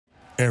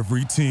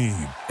Every team,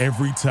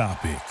 every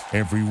topic,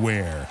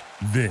 everywhere.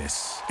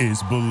 This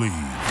is Believe.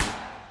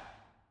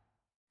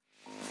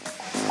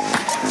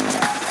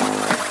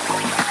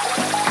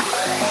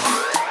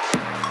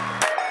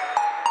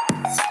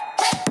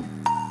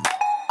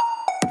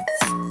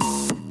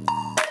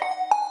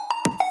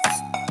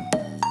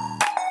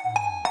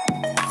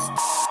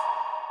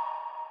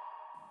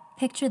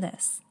 Picture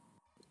this.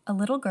 A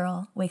little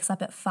girl wakes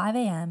up at 5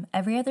 a.m.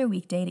 every other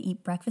weekday to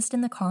eat breakfast in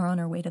the car on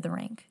her way to the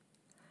rink.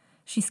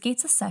 She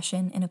skates a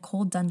session in a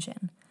cold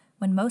dungeon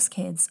when most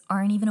kids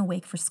aren't even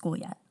awake for school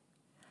yet.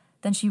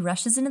 Then she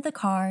rushes into the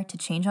car to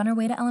change on her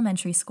way to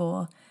elementary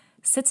school,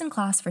 sits in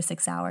class for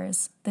 6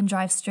 hours, then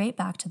drives straight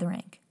back to the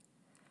rink.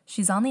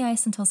 She's on the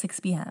ice until 6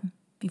 p.m.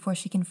 before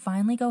she can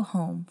finally go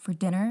home for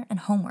dinner and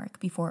homework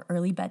before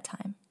early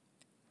bedtime.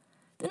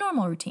 The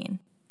normal routine,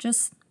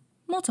 just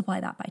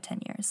multiply that by 10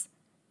 years.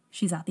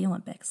 She's at the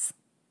Olympics.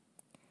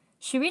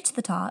 She reached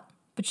the top,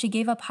 but she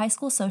gave up high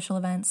school social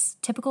events,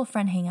 typical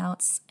friend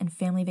hangouts, and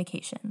family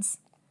vacations.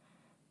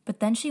 But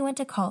then she went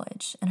to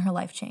college and her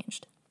life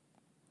changed.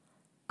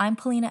 I'm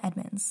Polina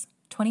Edmonds,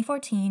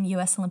 2014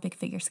 U.S. Olympic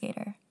figure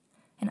skater,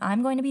 and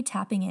I'm going to be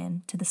tapping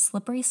in to the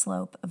slippery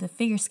slope of the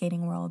figure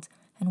skating world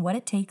and what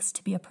it takes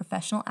to be a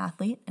professional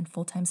athlete and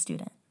full-time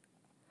student.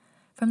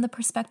 From the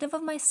perspective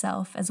of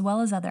myself as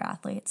well as other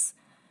athletes,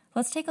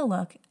 let's take a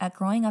look at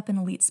growing up in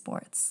elite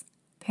sports,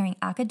 pairing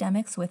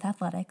academics with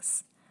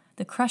athletics,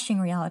 the crushing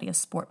reality of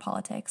sport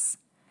politics,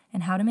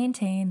 and how to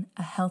maintain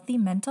a healthy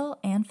mental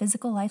and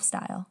physical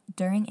lifestyle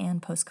during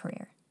and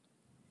post-career.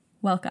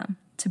 Welcome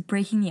to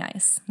Breaking the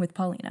Ice with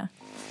Paulina.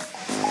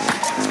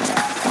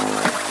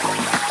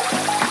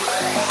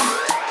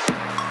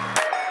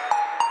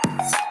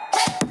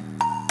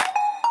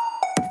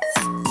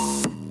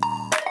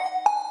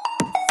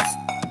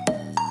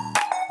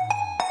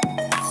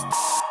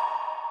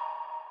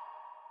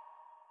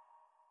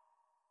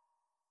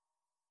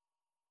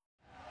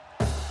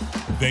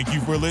 Thank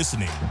you for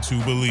listening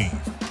to Believe.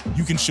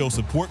 You can show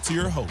support to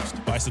your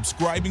host by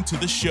subscribing to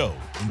the show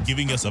and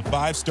giving us a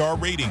 5-star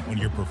rating on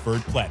your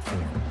preferred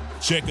platform.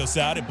 Check us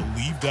out at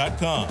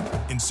Believe.com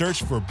and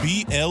search for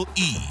BLEAV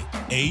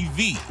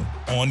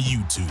on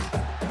YouTube.